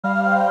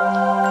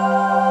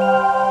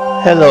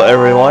Hello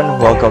everyone,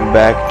 welcome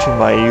back to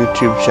my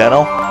YouTube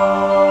channel.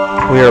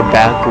 We are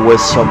back with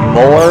some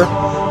more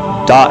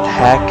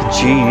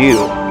 .hack.gu.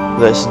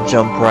 Let's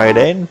jump right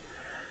in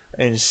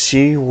and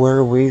see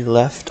where we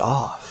left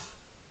off.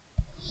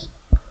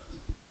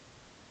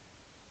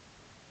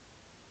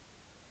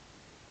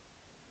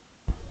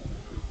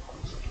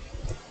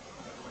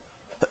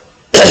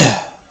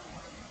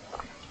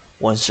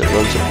 Once it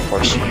loads, of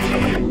course.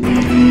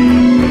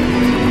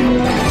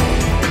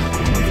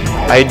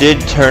 I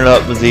did turn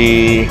up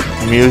the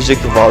music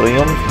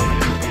volume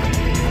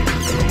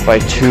by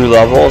 2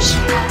 levels.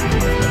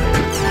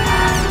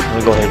 Let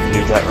me go ahead and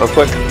do that real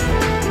quick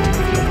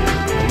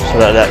so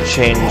that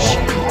change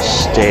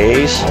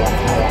stays.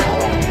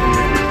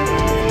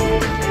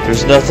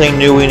 There's nothing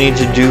new we need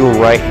to do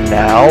right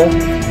now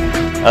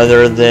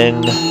other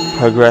than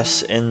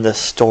progress in the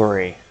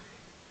story.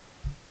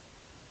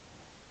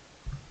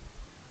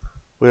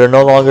 We are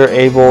no longer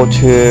able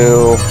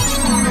to...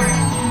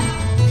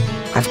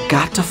 I've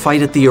got to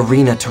fight at the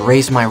arena to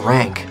raise my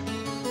rank.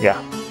 Yeah,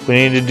 we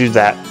need to do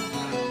that.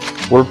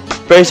 We're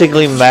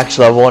basically max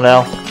level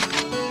now.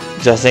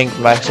 Because I think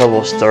max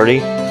level is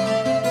 30.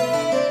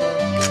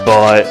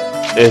 But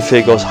if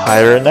it goes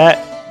higher than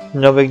that,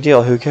 no big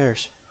deal, who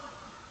cares?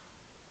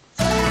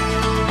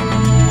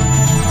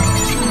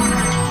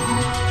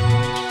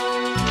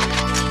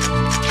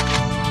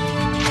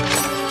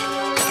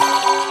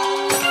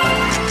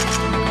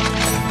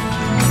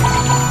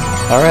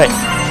 Alright.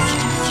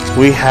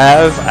 We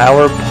have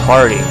our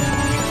party.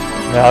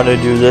 Now to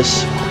do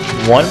this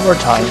one more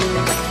time.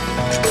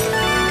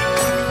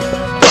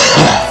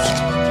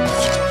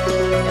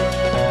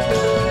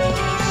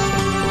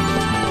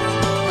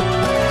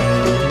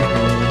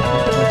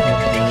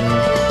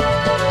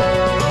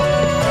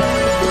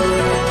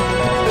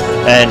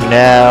 And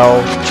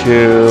now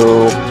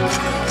to...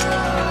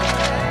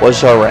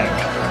 what's our rank?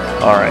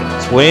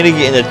 Alright, so we need to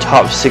get in the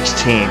top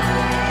 16.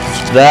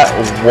 That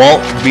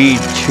won't be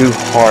too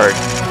hard.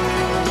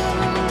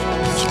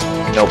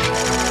 Nope.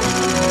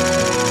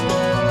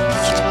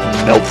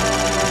 Nope.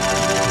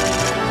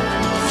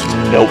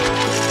 Nope.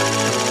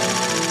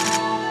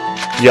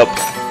 Yep.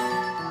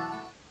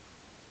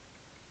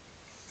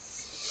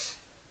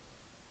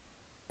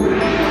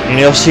 And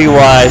you'll see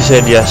why I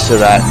said yes to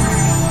that.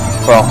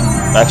 Well,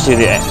 actually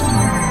the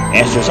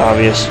answer is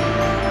obvious.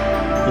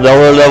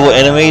 Lower level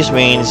enemies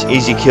means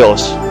easy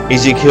kills.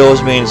 Easy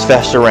kills means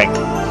faster rank.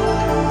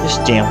 This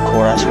damn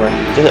cord, I swear.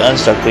 Get it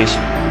unstuck, please.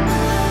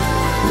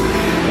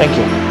 Thank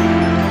you.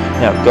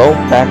 Now go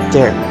back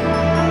there.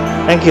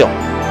 Thank you.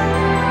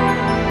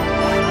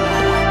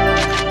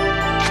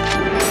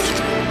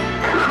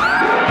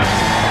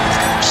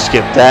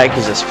 Skip that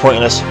because it's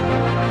pointless.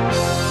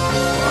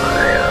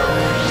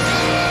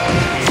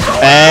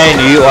 And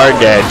you are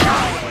dead.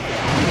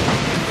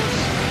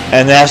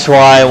 And that's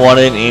why I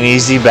wanted an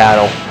easy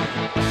battle.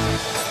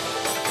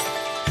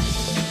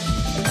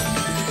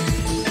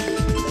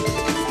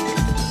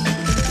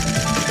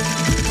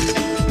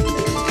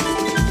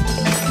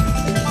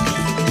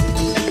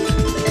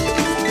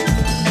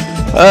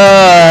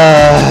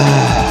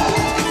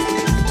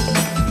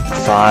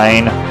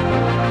 Fine.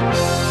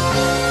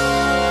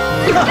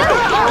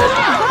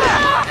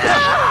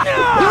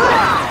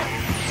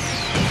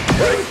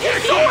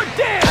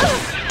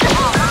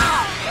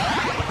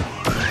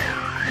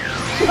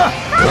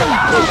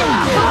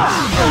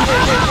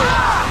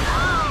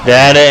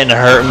 That didn't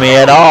hurt me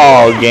at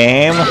all,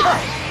 game.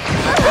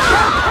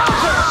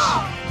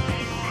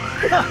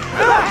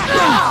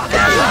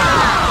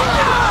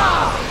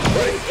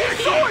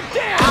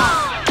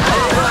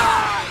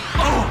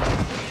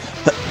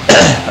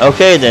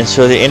 Okay then,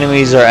 so the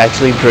enemies are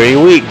actually pretty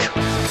weak.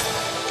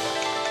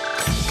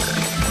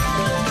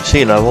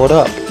 She leveled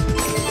up.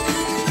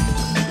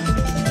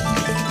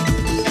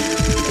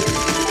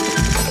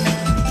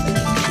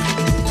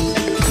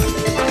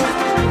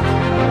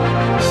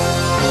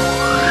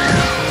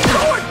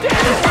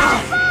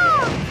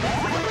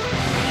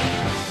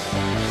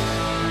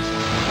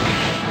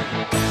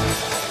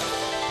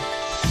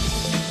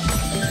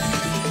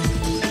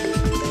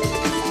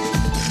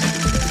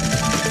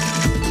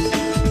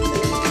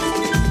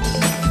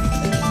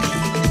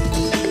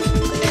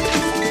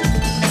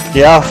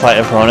 Yeah, I'll fight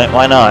opponent,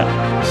 why not?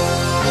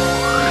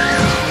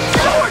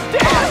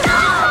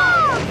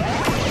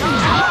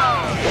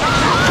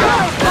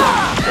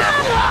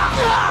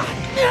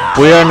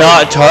 We are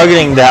not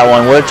targeting that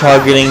one, we're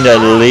targeting the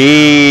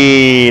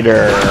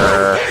leader.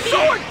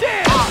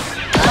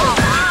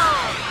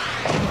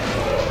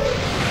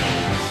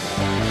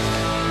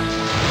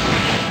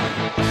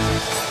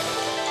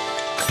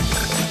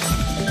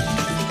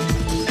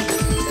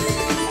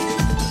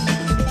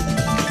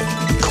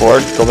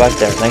 Cord, go back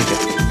there, thank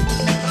you.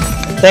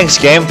 Thanks,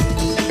 game.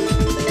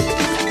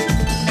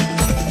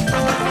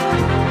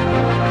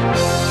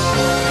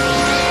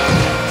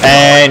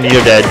 And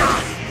you're dead.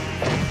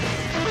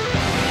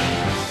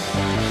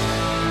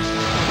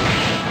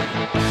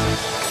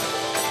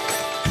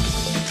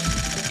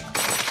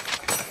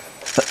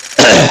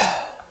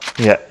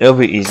 Yeah, it'll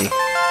be easy.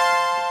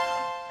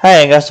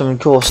 Hey, I got some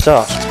cool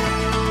stuff.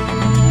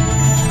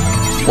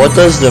 What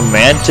does the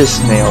mantis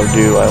snail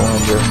do, I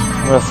wonder?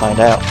 I'm gonna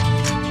find out.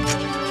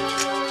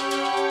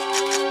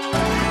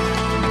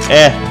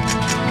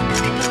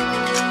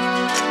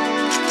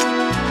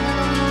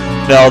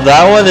 Now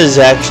that one is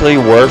actually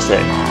worth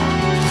it,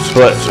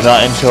 but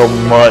not until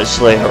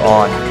much later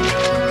on.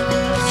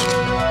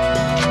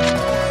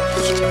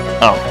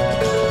 Oh.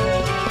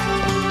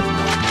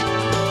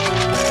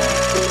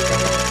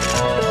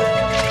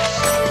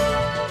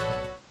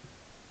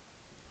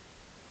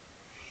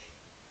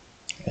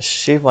 I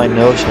shaved my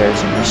nose hairs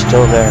and they're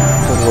still there.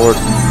 Good lord.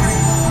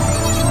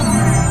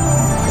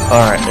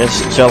 Alright,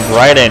 let's jump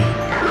right in.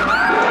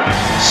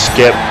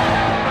 Skip.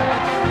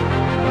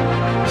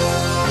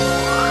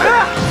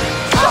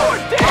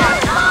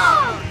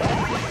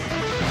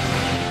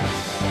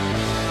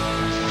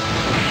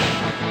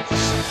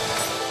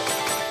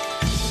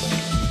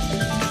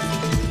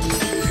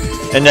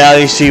 And now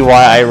you see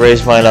why I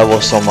raised my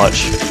level so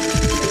much.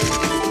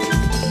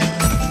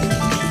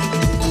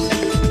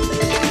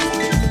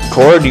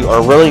 Cord, you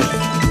are really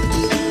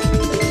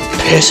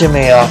pissing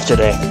me off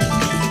today.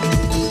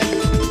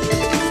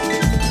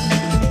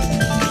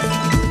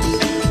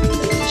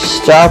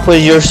 Stop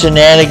with your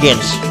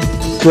shenanigans.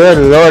 Good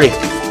lordy.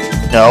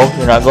 No,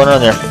 you're not going on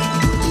there.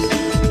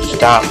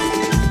 Stop.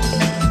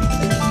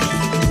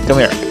 Come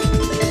here.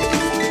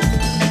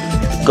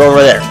 Go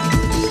over there.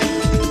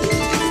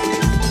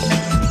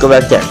 Go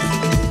back there.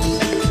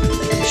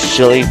 You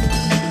silly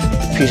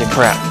piece of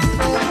crap.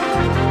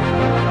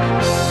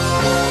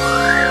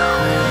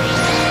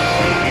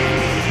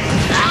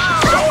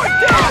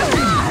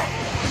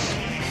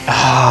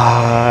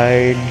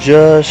 I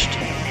just...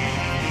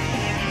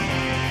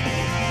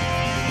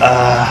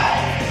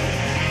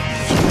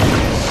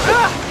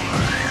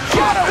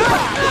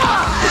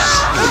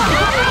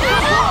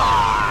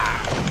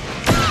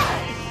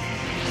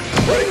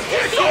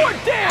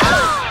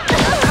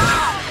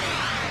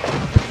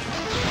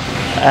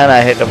 And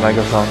I hit the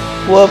microphone.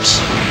 Whoops.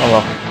 Oh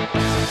well.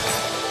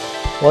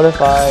 What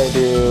if I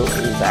do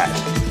that?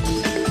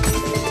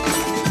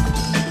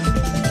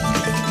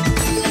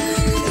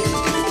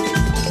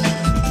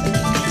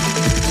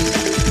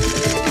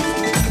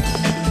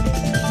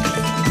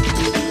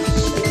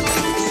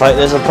 Fight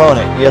this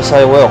opponent. Yes,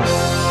 I will.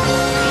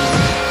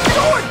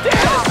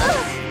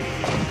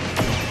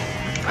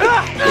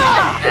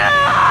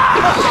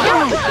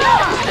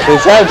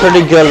 We've had a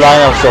pretty good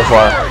lineup so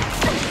far.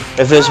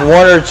 If it's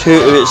one or two,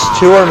 if it's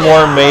two or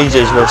more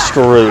mages, we're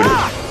screwed.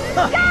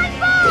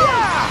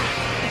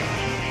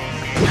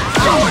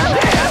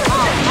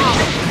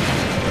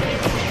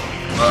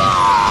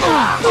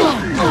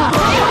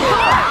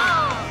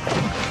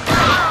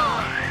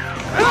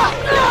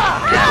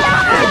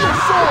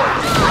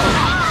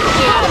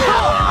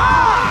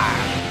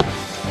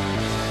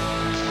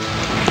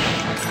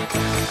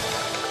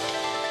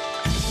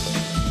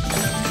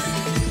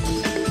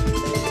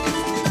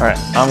 Alright,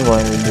 I'm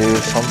going to do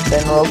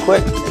something real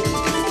quick.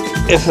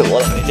 If it will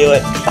let me do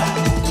it.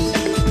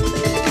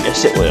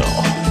 Yes, it will.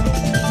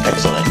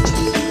 Excellent.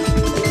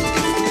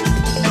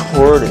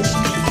 Cord is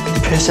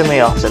pissing me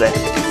off today.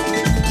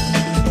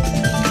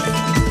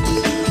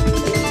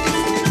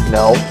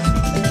 No.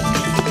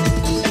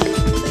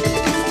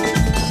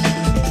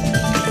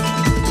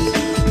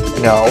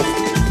 No.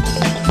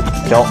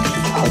 Don't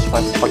touch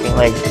my fucking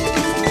leg.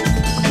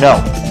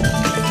 No.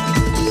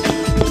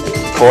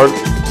 Cord,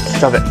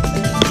 stop it.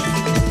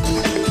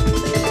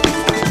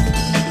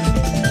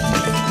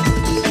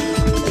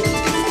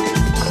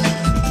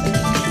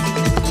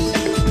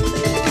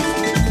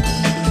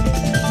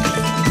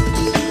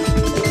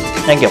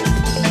 Thank you.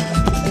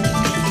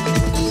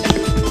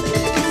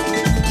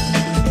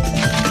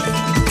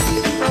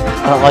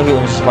 I don't like it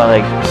when it's just my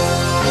leg.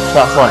 It's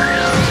not fun.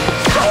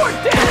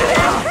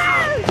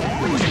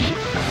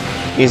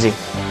 Easy.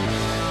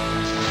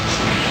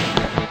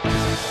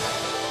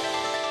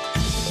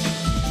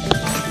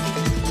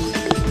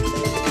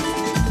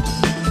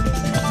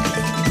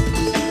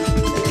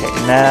 Okay,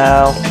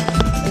 now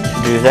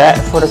do that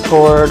for the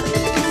cord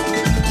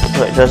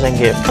so it doesn't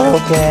get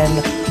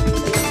broken.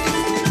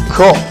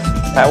 Cool.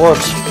 That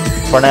works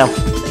for now.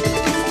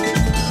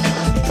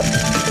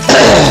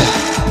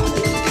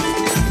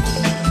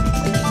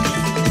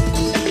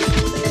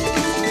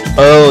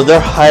 Oh, they're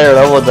higher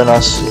level than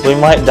us. We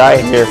might die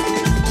here.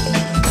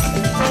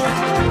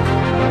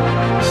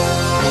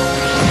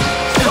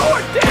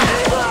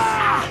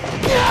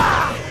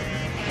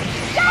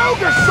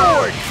 Ogre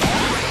sword!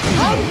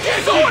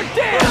 Sword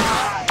down!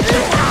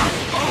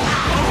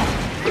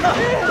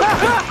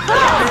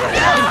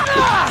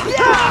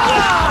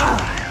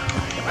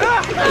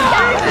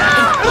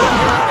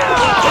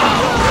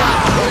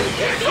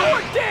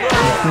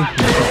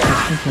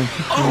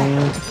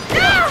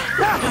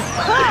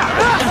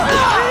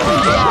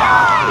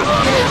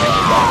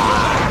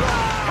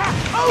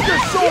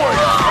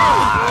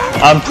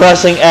 I'm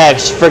pressing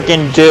X.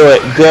 Freaking do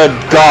it. Good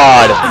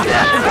God.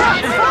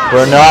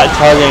 We're not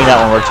targeting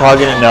that one. We're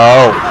targeting...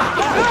 No.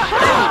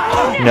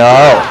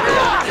 No.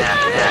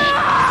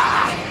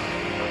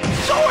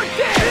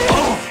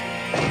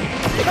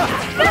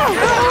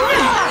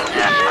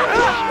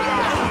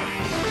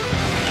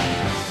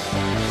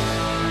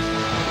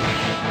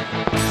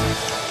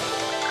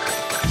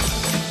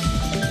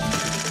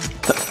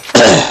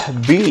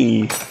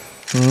 B.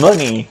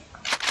 Money.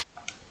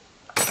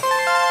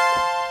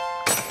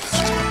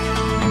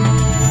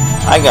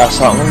 I got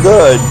something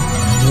good.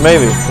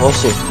 Maybe. We'll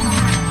see.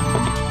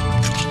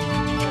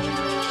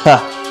 Ha.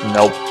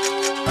 Nope.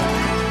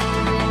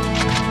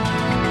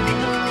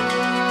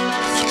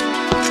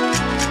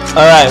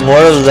 Alright,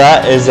 more of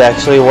that is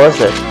actually worth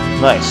it.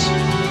 Nice.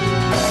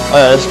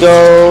 Alright, let's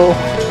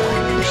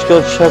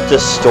go check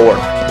this store.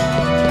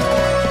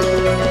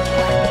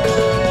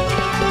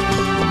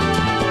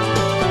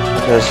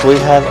 Because we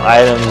have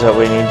items that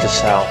we need to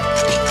sell.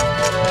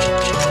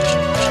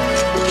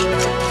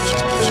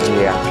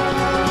 Yeah.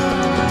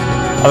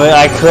 I mean,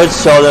 I could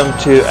sell them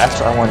to...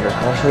 Actually, I wonder,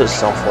 how much does it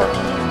sell for?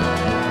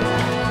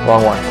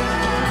 Wrong one.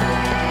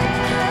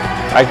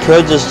 I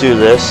could just do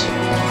this.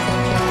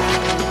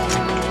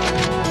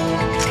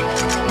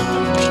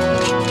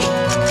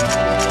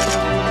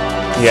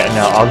 Yeah,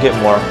 no, I'll get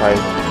more if I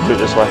do it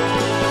this way.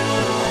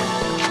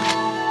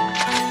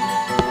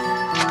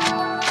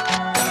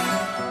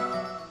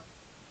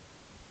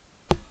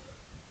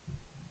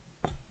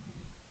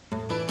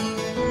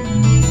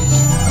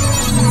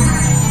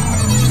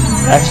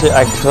 Actually,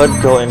 I could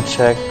go and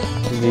check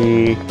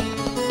the...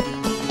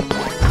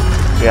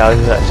 Yeah, I'll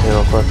do that too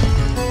real quick.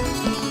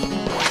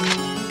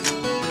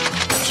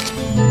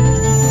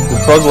 The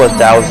bug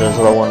 1000 is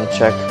what I want to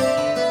check.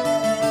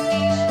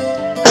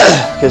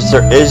 Because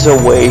there is a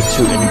way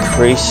to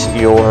increase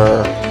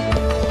your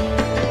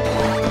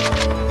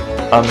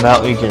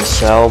amount you can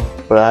sell,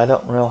 but I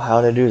don't know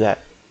how to do that.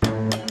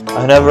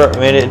 I never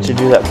made it to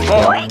do that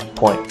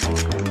point.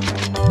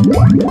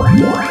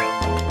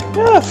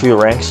 Yeah, a few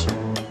ranks.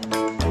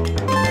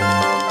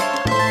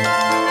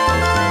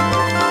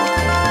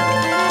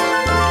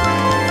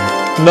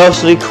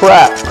 Mostly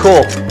crap.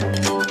 Cool.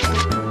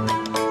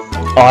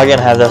 Oh, I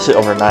gotta have that sit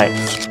overnight.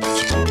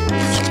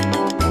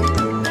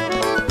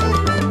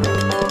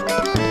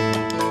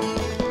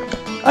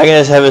 I can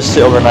just have it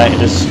sit overnight and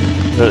just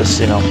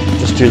you know,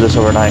 just do this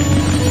overnight.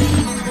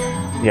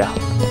 Yeah.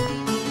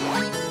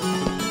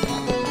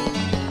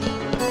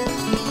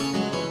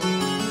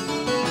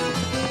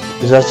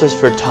 Because that's just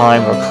for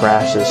time or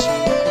crashes.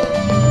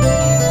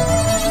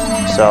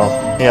 So,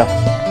 yeah.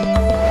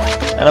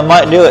 And I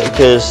might do it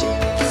because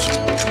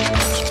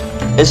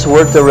it's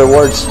worth the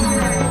rewards.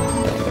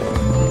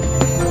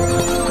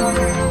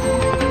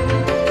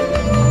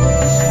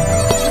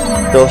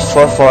 Though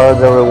so far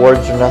the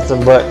rewards are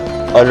nothing but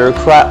utter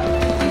crap,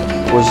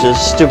 which is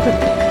stupid.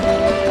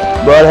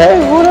 But hey,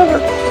 whatever.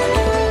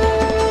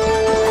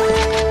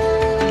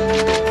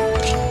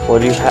 What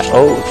do you have?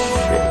 Oh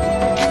shit.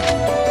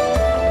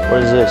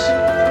 What is this?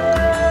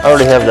 I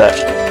already have that.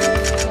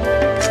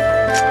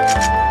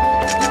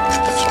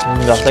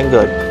 Nothing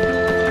good.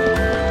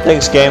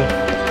 Thanks, game.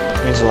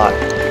 Means a lot.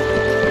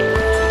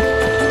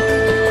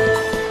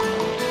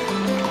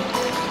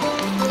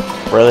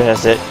 Really?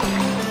 That's it?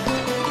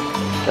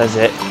 That's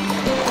it?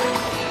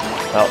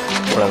 Oh,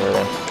 whatever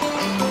then.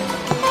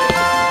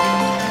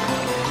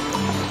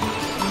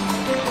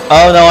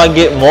 Oh, now I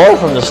get more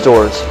from the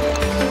stores.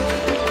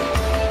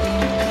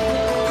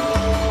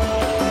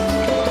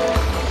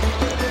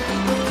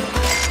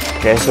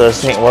 Okay, so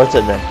this ain't worth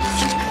it then.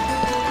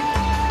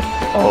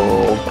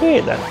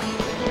 Okay then.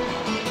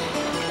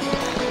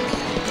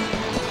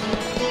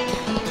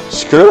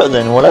 Screw it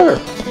then, whatever.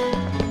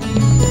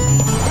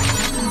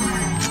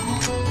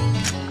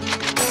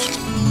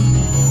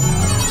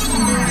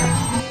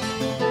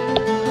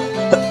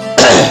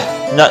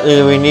 Not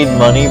that we need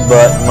money,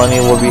 but money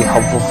will be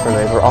helpful for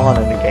later on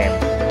in the game.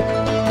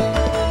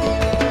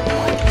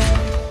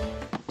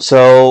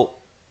 So,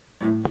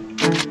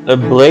 the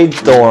Blade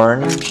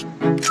Thorn.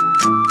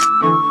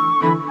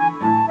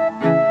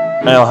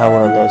 I don't have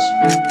one of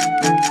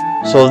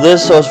those. So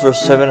this sells for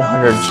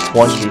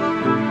 720.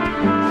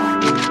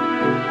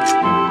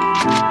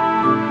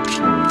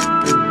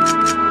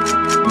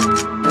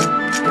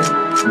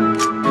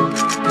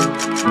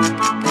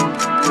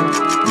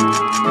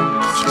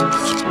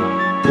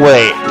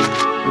 Wait.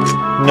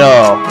 No.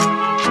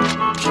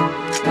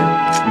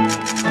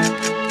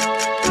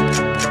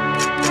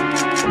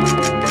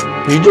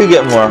 You do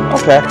get more.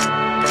 Okay.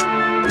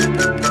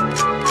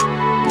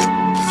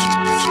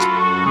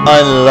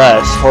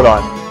 Unless, hold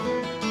on.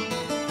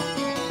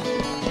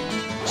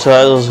 So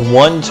that was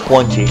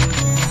 120.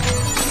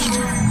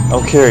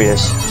 I'm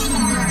curious.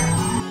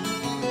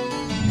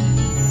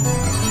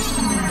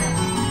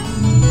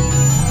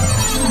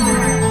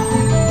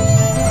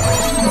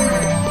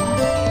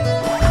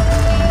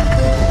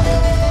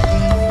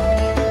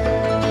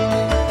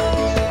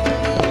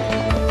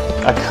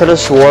 I could have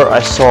swore I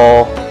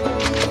saw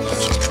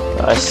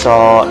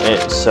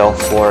it sell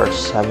for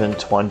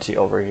 720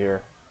 over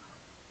here.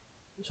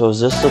 So is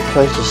this the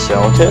place to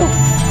sell to?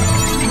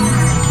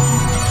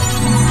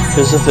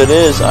 Because if it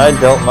is, I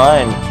don't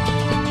mind.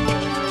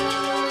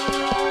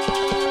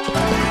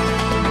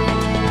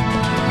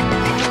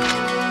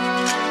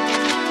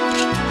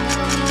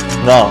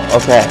 No,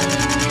 okay.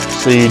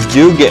 So you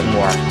do get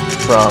more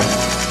from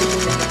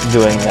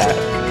doing that.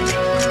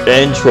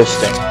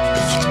 Interesting.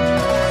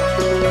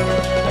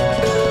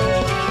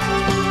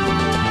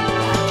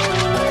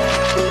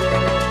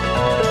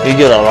 You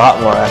get a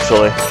lot more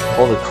actually.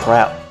 Holy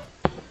crap.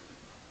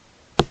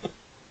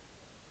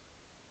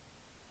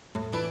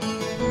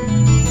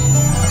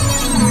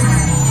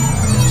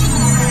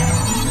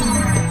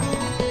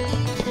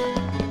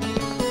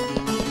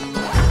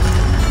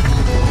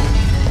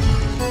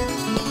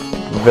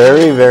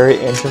 Very, very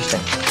interesting.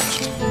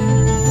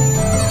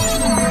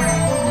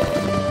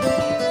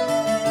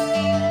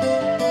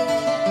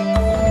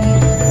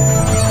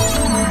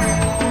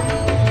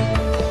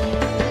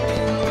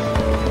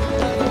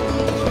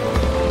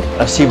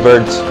 I see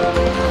birds.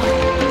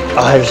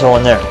 Oh, there's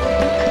someone there.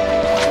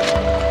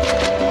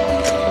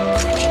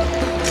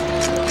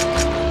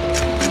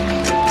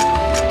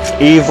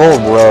 Evil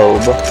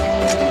robe.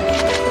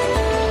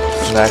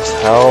 Max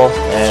health,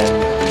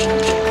 and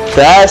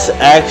that's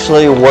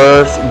actually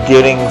worth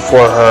getting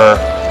for her.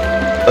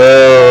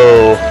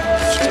 Oh.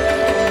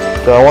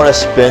 Do I want to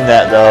spin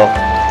that though?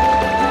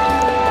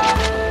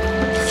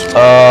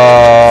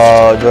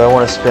 Oh, do I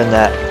want to spin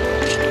that?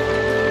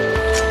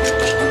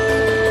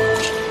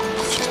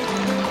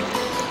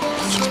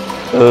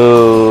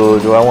 Oh,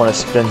 do I want to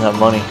spend that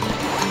money?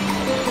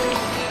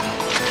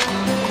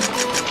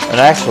 And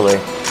actually,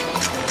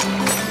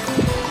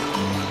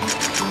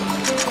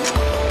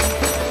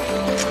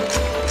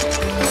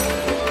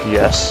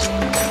 yes.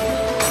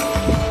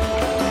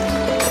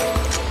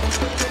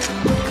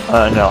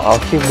 No, I'll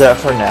keep that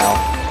for now.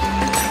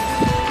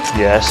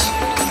 Yes.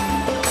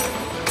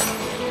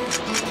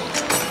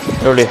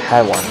 I already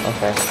had one.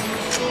 Okay.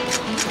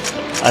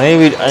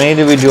 I need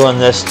to be doing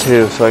this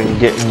too, so I can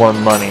get more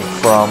money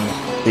from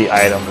the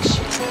items.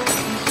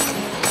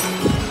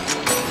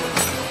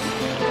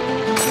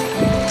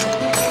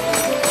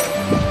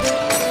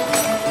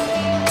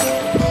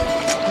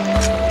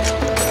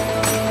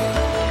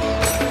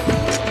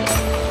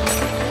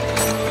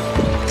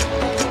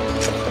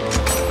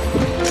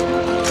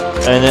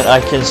 And then I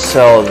can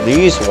sell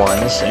these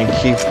ones and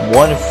keep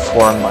one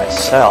for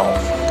myself.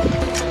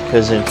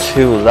 Because in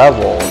 2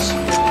 levels.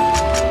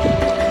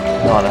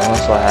 Oh no,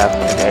 that's what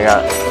happened. Okay, I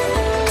got it.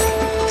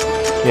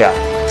 Yeah.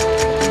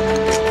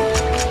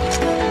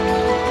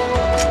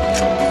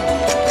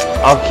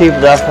 I'll keep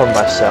that for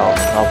myself.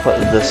 I'll put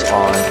this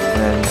on.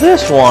 And then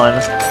this one,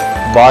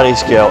 body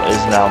scale,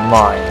 is now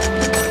mine.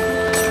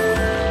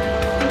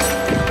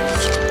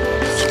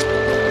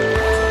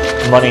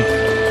 Money.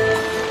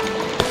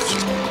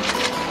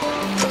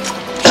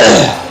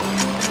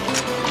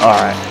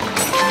 Alright.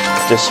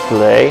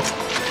 Display.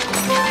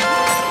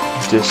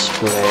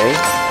 Display.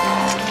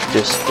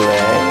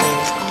 Display.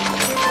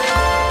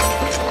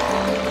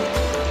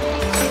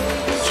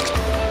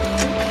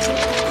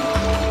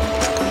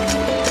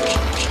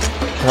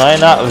 Can I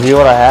not view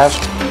what I have?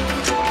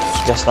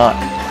 Guess not.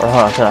 Or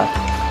hold on, can I?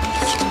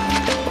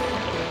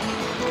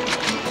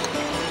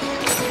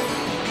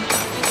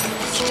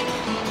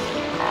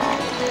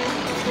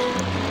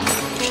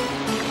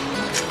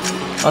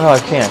 Oh no, I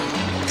can't.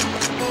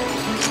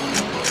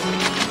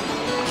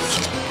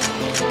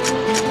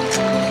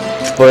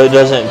 But it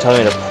doesn't tell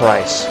me the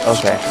price.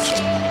 Okay.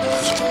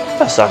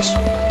 That sucks.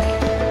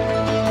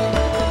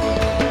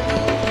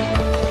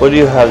 What do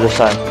you have this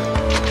time?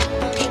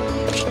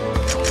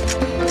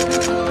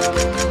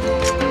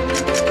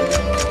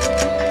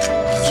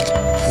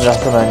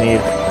 Nothing I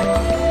need.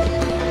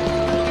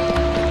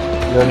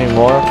 You don't need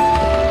more?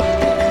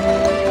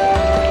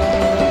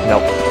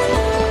 Nope.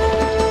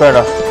 Fair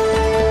enough.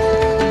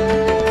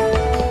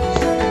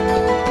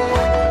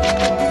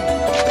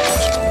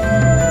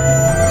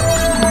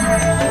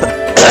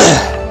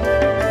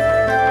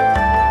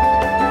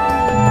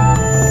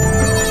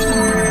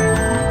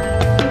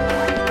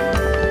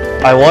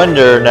 I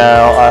wonder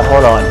now,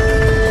 hold on.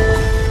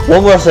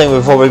 One more thing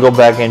before we go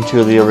back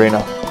into the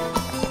arena.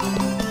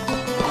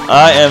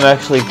 I am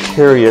actually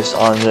curious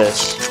on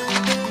this.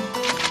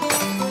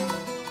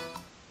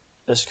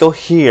 Let's go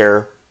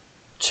here,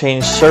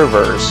 change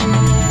servers,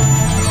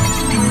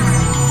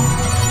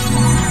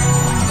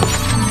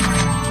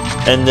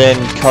 and then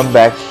come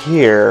back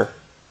here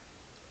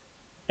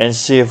and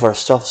see if our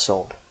stuff's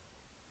sold.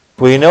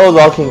 We know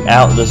logging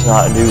out does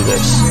not do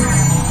this,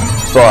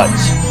 but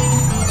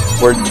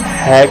we're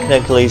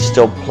technically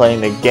still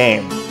playing the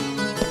game.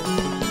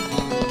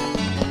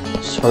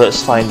 So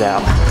let's find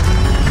out.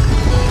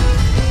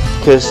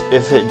 Because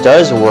if it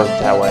does work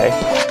that way,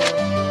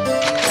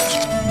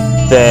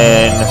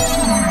 then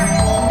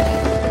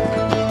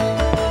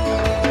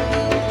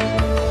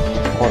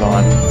hold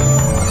on.